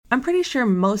I'm pretty sure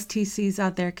most TCs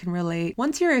out there can relate.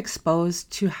 Once you're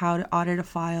exposed to how to audit a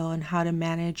file and how to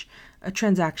manage a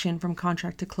transaction from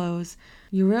contract to close,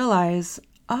 you realize,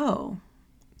 oh,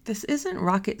 this isn't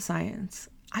rocket science.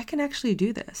 I can actually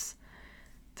do this.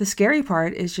 The scary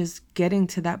part is just getting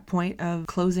to that point of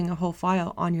closing a whole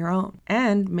file on your own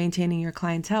and maintaining your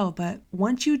clientele. But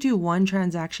once you do one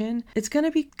transaction, it's going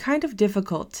to be kind of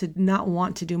difficult to not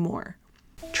want to do more.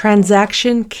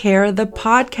 Transaction Care, the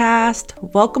podcast.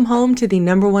 Welcome home to the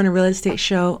 #1 real estate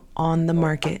show on the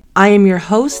market. I am your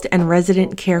host and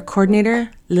resident care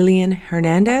coordinator, Lillian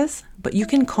Hernandez, but you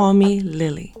can call me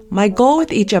Lily. My goal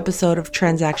with each episode of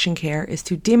Transaction Care is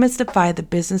to demystify the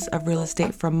business of real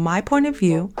estate from my point of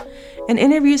view and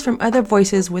interviews from other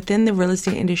voices within the real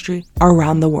estate industry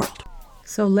around the world.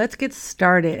 So let's get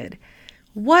started.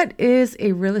 What is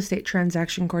a real estate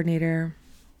transaction coordinator?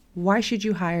 Why should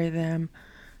you hire them?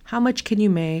 How much can you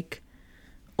make?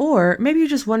 Or maybe you're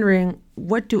just wondering,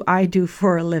 what do I do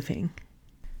for a living?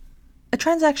 A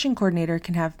transaction coordinator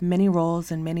can have many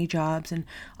roles and many jobs and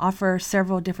offer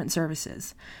several different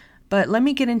services. But let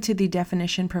me get into the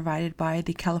definition provided by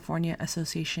the California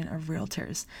Association of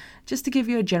Realtors, just to give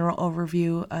you a general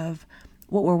overview of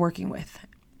what we're working with.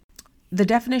 The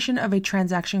definition of a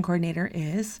transaction coordinator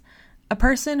is a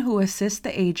person who assists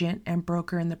the agent and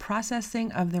broker in the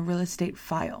processing of the real estate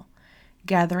file,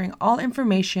 gathering all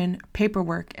information,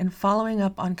 paperwork, and following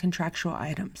up on contractual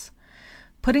items,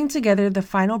 putting together the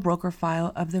final broker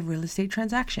file of the real estate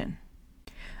transaction.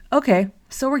 Okay,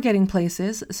 so we're getting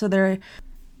places. So they're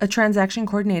a transaction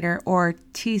coordinator, or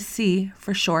TC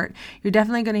for short. You're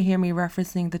definitely going to hear me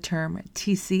referencing the term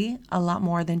TC a lot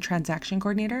more than transaction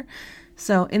coordinator.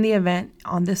 So in the event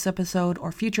on this episode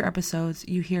or future episodes,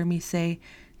 you hear me say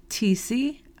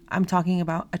TC, I'm talking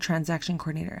about a transaction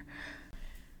coordinator.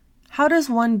 How does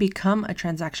one become a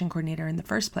transaction coordinator in the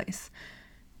first place?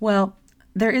 Well,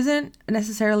 there isn't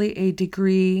necessarily a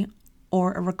degree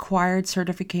or a required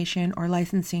certification or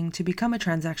licensing to become a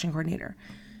transaction coordinator.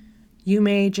 You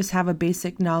may just have a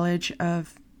basic knowledge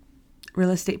of real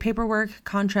estate paperwork,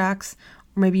 contracts,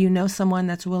 or maybe you know someone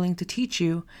that's willing to teach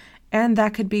you, and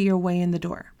that could be your way in the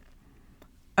door.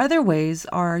 Other ways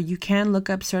are you can look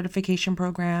up certification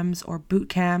programs or boot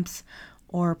camps,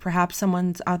 or perhaps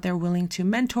someone's out there willing to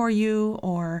mentor you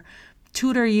or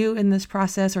tutor you in this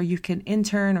process, or you can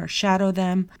intern or shadow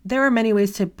them. There are many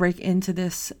ways to break into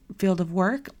this field of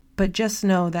work, but just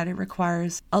know that it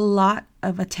requires a lot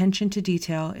of attention to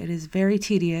detail. It is very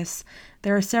tedious.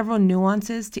 There are several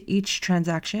nuances to each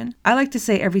transaction. I like to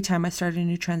say every time I start a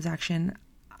new transaction,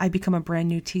 I become a brand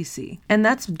new TC. And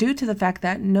that's due to the fact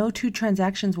that no two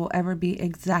transactions will ever be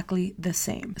exactly the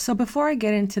same. So before I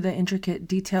get into the intricate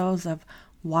details of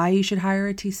why you should hire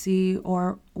a TC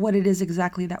or what it is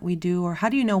exactly that we do, or how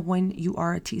do you know when you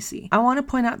are a TC, I want to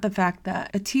point out the fact that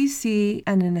a TC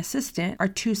and an assistant are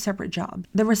two separate jobs.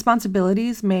 The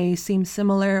responsibilities may seem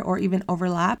similar or even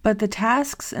overlap, but the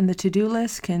tasks and the to-do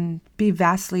list can be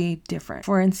vastly different.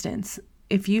 For instance,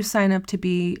 if you sign up to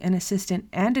be an assistant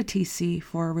and a TC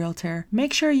for a realtor,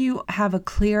 make sure you have a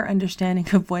clear understanding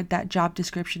of what that job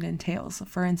description entails.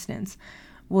 For instance,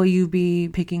 will you be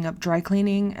picking up dry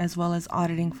cleaning as well as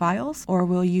auditing files? Or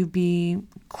will you be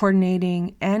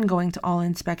coordinating and going to all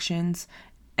inspections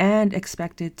and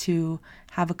expected to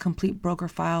have a complete broker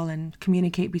file and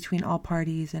communicate between all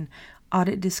parties and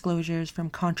audit disclosures from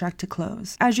contract to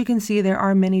close? As you can see, there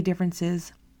are many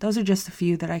differences. Those are just a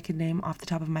few that I could name off the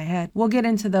top of my head. We'll get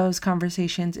into those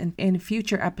conversations in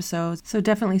future episodes, so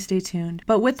definitely stay tuned.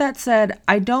 But with that said,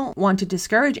 I don't want to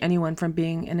discourage anyone from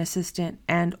being an assistant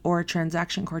and or a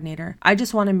transaction coordinator. I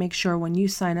just want to make sure when you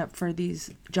sign up for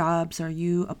these jobs, or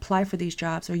you apply for these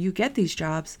jobs, or you get these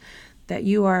jobs, that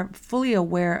you are fully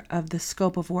aware of the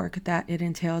scope of work that it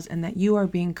entails and that you are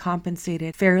being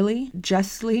compensated fairly,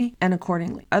 justly, and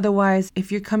accordingly. Otherwise, if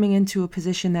you're coming into a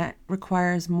position that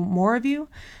requires more of you,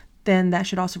 then that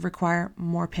should also require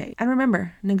more pay. And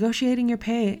remember, negotiating your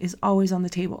pay is always on the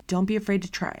table. Don't be afraid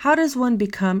to try. How does one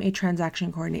become a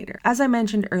transaction coordinator? As I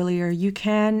mentioned earlier, you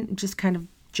can just kind of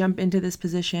jump into this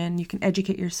position. You can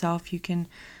educate yourself. You can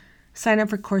sign up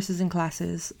for courses and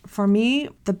classes. For me,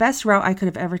 the best route I could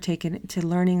have ever taken to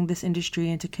learning this industry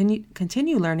and to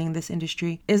continue learning this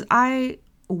industry is I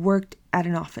worked at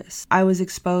an office. I was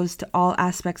exposed to all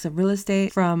aspects of real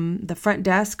estate, from the front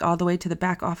desk all the way to the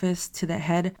back office, to the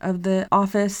head of the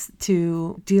office,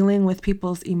 to dealing with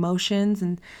people's emotions,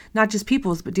 and not just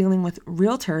people's, but dealing with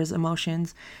realtors'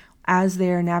 emotions as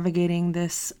they're navigating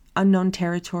this unknown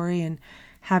territory and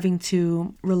having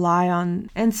to rely on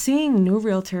and seeing new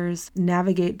realtors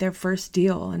navigate their first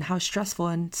deal and how stressful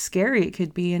and scary it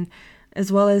could be, and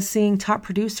as well as seeing top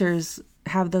producers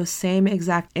have those same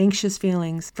exact anxious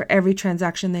feelings for every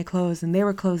transaction they close, and they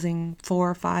were closing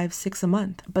 4, 5, 6 a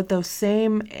month. But those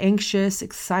same anxious,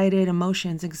 excited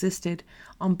emotions existed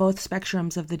on both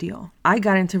spectrums of the deal. I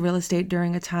got into real estate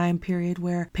during a time period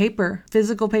where paper,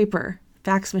 physical paper,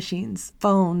 fax machines,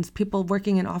 phones, people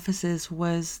working in offices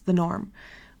was the norm.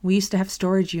 We used to have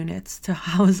storage units to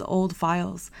house old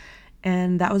files,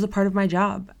 and that was a part of my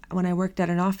job when I worked at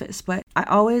an office. But I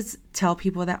always tell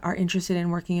people that are interested in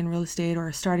working in real estate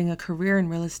or starting a career in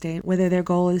real estate, whether their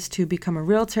goal is to become a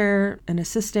realtor, an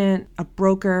assistant, a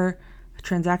broker, a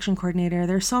transaction coordinator.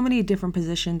 There are so many different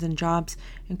positions and jobs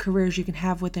and careers you can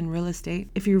have within real estate.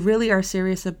 If you really are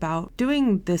serious about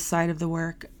doing this side of the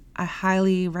work, I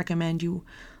highly recommend you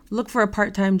look for a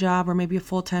part-time job or maybe a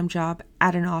full-time job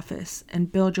at an office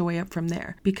and build your way up from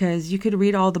there, because you could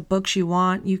read all the books you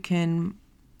want, you can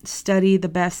study the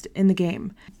best in the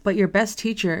game, but your best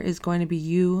teacher is going to be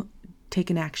you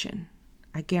taking action.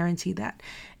 I guarantee that.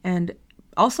 And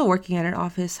also working at an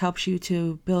office helps you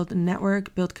to build a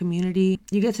network, build community.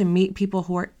 You get to meet people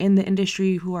who are in the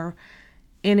industry, who are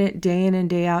in it day in and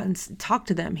day out, and talk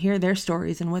to them, hear their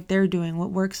stories and what they're doing,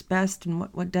 what works best and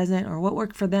what doesn't, or what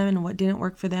worked for them and what didn't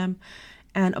work for them,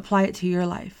 and apply it to your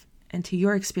life and to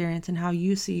your experience and how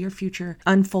you see your future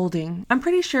unfolding. I'm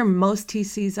pretty sure most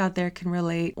TCs out there can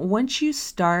relate. Once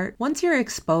you're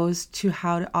exposed to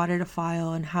how to audit a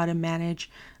file and how to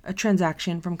manage a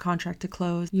transaction from contract to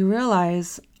close, you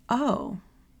realize, oh,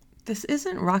 this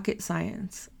isn't rocket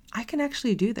science. I can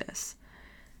actually do this.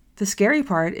 The scary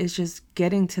part is just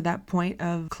getting to that point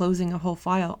of closing a whole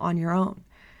file on your own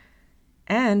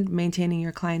and maintaining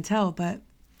your clientele. But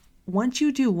once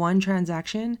you do one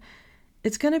transaction,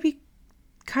 it's going to be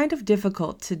kind of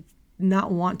difficult to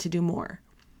not want to do more.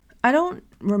 I don't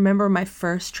remember my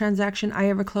first transaction I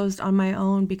ever closed on my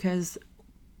own, because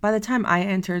by the time I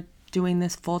entered doing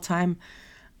this full time,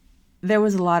 there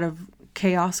was a lot of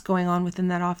chaos going on within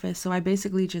that office. So I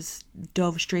basically just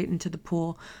dove straight into the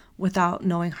pool without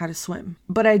knowing how to swim.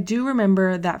 But I do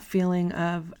remember that feeling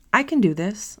of, I can do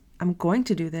this. I'm going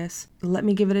to do this. Let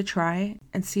me give it a try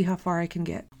and see how far I can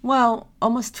get. Well,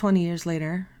 almost 20 years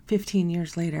later, 15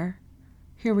 years later,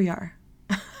 here we are.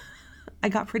 I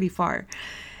got pretty far.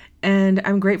 And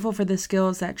I'm grateful for the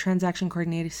skills that transaction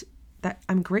coordination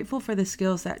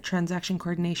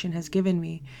has given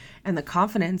me, and the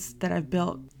confidence that I've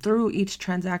built through each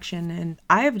transaction. And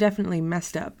I have definitely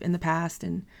messed up in the past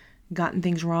and gotten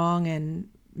things wrong and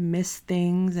missed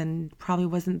things and probably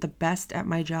wasn't the best at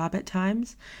my job at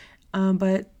times.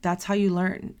 But that's how you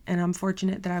learn. And I'm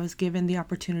fortunate that I was given the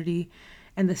opportunity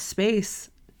and the space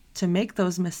to make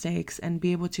those mistakes and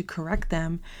be able to correct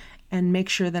them and make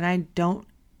sure that I don't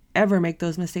ever make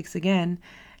those mistakes again.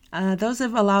 Those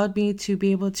have allowed me to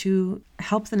be able to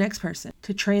help the next person,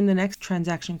 to train the next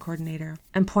transaction coordinator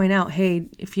and point out, hey,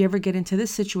 if you ever get into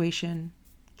this situation,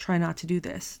 try not to do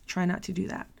this, try not to do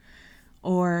that.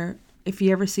 Or if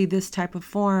you ever see this type of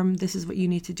form, this is what you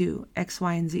need to do, X,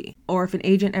 Y, and Z. Or if an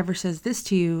agent ever says this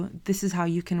to you, this is how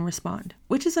you can respond.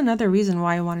 Which is another reason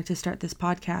why I wanted to start this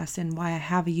podcast and why I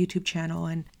have a YouTube channel.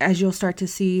 And as you'll start to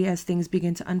see as things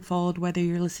begin to unfold, whether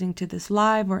you're listening to this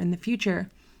live or in the future,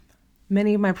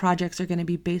 many of my projects are going to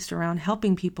be based around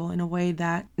helping people in a way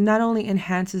that not only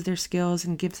enhances their skills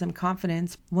and gives them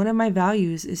confidence. One of my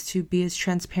values is to be as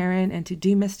transparent and to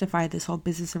demystify this whole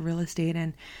business of real estate.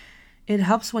 And it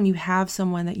helps when you have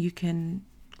someone that you can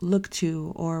look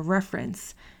to or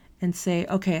reference and say,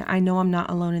 okay, I know I'm not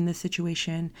alone in this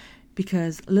situation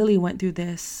because Lily went through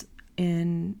this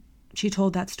she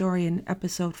told that story in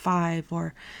episode 5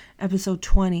 or episode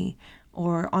 20,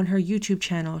 or on her YouTube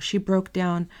channel, she broke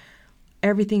down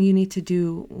everything you need to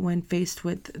do when faced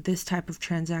with this type of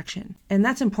transaction. And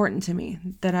that's important to me,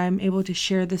 that I'm able to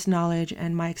share this knowledge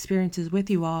and my experiences with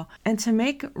you all, and to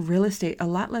make real estate a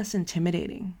lot less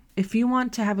intimidating. If you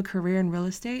want to have a career in real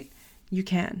estate, you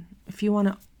can. If you want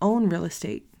to own real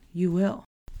estate, you will.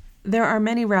 There are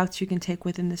many routes you can take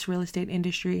within this real estate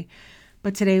industry,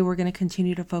 but today we're going to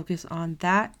continue to focus on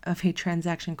that of a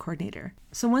transaction coordinator.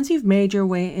 So once you've made your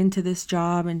way into this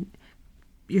job and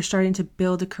you're starting to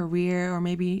build a career, or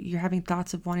maybe you're having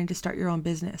thoughts of wanting to start your own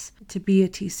business, to be a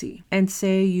TC, and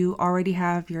say you already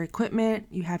have your equipment,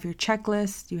 you have your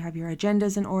checklist, you have your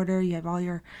agendas in order, you have all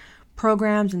your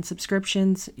programs and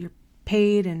subscriptions, you're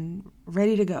paid and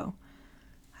ready to go.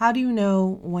 How do you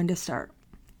know when to start?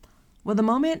 Well, the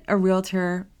moment a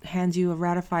realtor hands you a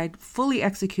ratified, fully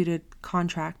executed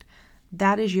contract,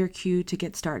 that is your cue to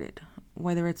get started,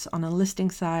 whether it's on a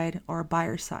listing side or a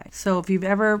buyer side. So if you've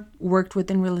ever worked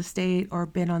within real estate or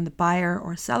been on the buyer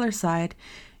or seller side,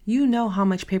 you know how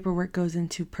much paperwork goes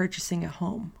into purchasing a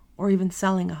home or even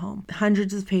selling a home.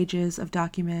 Hundreds of pages of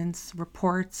documents,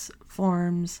 reports,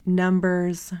 forms,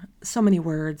 numbers, so many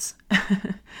words.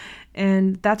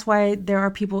 And that's why there are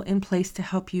people in place to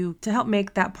help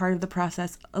make that part of the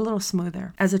process a little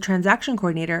smoother. As a transaction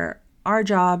coordinator, our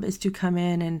job is to come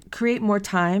in and create more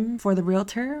time for the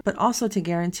realtor, but also to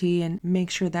guarantee and make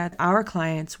sure that our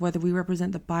clients, whether we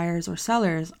represent the buyers or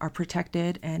sellers, are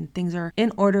protected and things are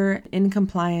in order, in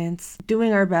compliance,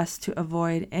 doing our best to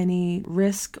avoid any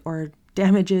risk or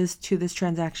damages to this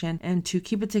transaction and to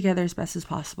keep it together as best as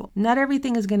possible. Not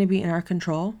everything is going to be in our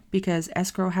control because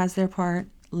escrow has their part,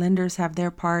 lenders have their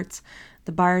parts,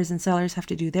 the buyers and sellers have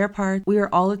to do their part. We are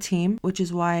all a team, which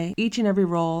is why each and every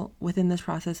role within this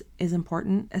process is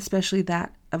important, especially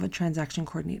that of a transaction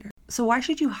coordinator. So why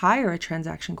should you hire a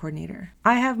transaction coordinator?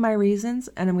 I have my reasons,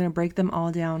 and I'm going to break them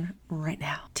all down right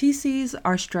now. TCs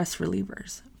are stress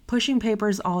relievers. Pushing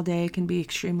papers all day can be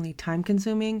extremely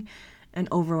time-consuming and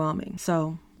overwhelming.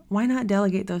 So why not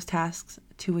delegate those tasks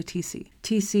to a TC?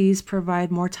 TCs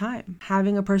provide more time.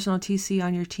 Having a personal TC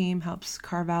on your team helps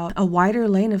carve out a wider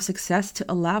lane of success to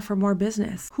allow for more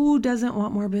business. Who doesn't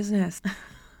want more business?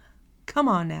 Come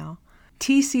on now.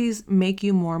 TCs make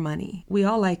you more money. We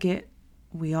all like it.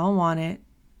 We all want it.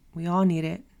 We all need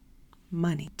it.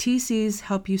 Money. TCs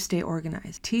help you stay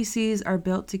organized. TCs are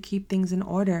built to keep things in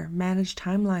order, manage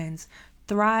timelines,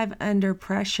 thrive under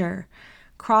pressure,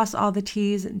 cross all the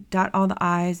T's and dot all the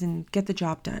I's and get the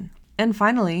job done. And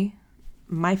finally,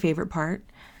 my favorite part,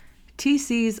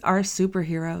 TCs are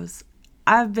superheroes.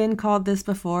 I've been called this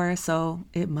before, so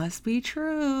it must be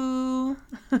true.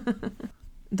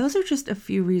 Those are just a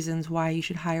few reasons why you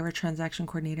should hire a transaction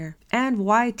coordinator and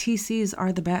why TCs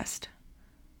are the best.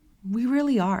 We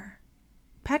really are.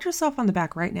 Pat yourself on the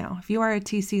back right now. If you are a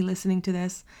TC listening to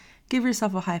this, give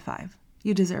yourself a high five.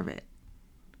 You deserve it.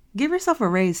 Give yourself a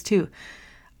raise too.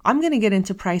 I'm going to get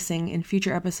into pricing in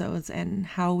future episodes and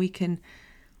how we can,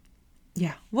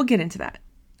 we'll get into that.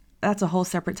 That's a whole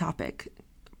separate topic.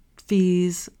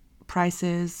 Fees,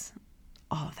 prices,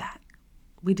 all of that.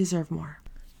 We deserve more.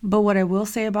 But what I will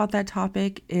say about that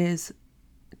topic is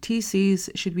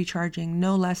TCs should be charging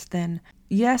no less than,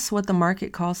 yes, what the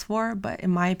market calls for, but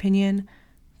in my opinion,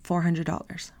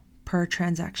 $400 per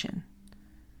transaction.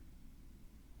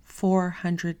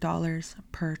 $400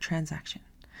 per transaction.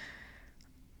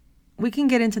 We can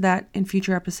get into that in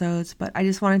future episodes, but I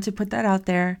just wanted to put that out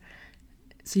there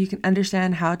so you can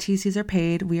understand how TCs are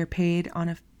paid. We are paid on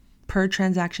a per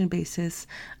transaction basis,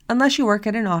 unless you work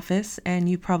at an office, and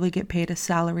you probably get paid a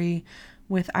salary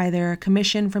with either a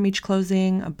commission from each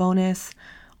closing, a bonus,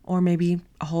 or maybe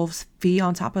a whole fee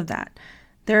on top of that.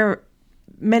 There are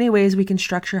many ways we can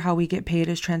structure how we get paid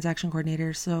as transaction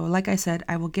coordinators. So like I said,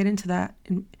 I will get into that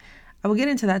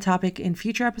topic in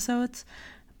future episodes,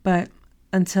 but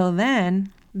until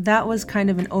then, that was kind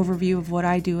of an overview of what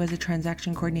I do as a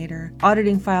transaction coordinator,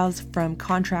 auditing files from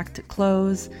contract to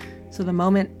close. So the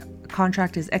moment a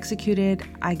contract is executed,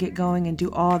 I get going and do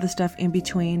all the stuff in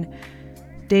between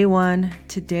day one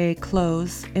to day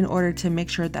close in order to make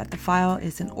sure that the file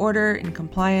is in order, in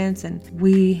compliance, and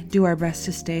we do our best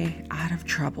to stay out of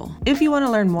trouble. If you want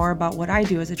to learn more about what I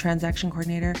do as a transaction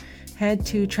coordinator, head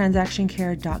to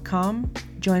transactioncare.com,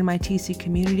 join my TC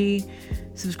community,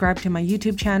 subscribe to my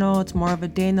YouTube channel. It's more of a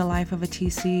day in the life of a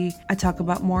TC. I talk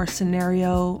about more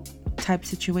scenario type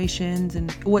situations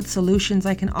and what solutions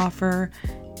I can offer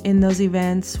in those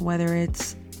events, whether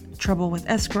it's trouble with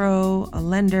escrow, a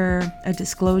lender, a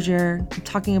disclosure. I'm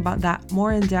talking about that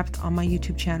more in depth on my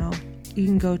YouTube channel. You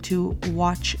can go to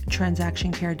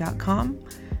watchtransactioncare.com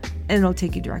and it'll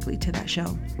take you directly to that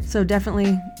show. So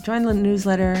definitely join the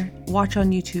newsletter, watch on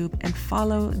YouTube, and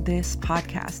follow this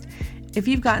podcast. If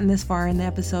you've gotten this far in the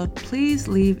episode, please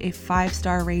leave a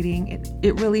 5-star rating.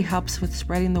 It really helps with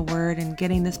spreading the word and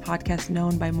getting this podcast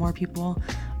known by more people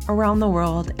around the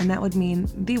world, and that would mean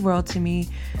the world to me.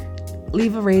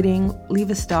 Leave a rating, leave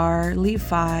a star, leave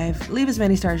 5, leave as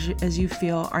many stars as you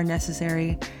feel are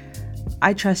necessary.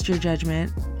 I trust your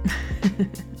judgment.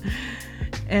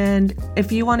 And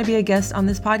if you want to be a guest on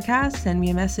this podcast, send me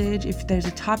a message. If there's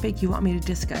a topic you want me to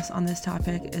discuss on this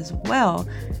topic as well,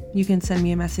 you can send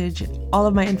me a message. All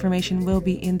of my information will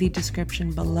be in the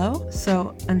description below.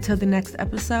 So until the next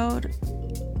episode,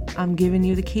 I'm giving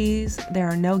you the keys. There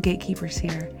are no gatekeepers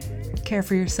here. Care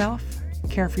for yourself,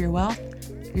 care for your wealth.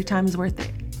 Your time is worth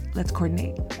it. Let's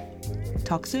coordinate.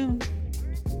 Talk soon.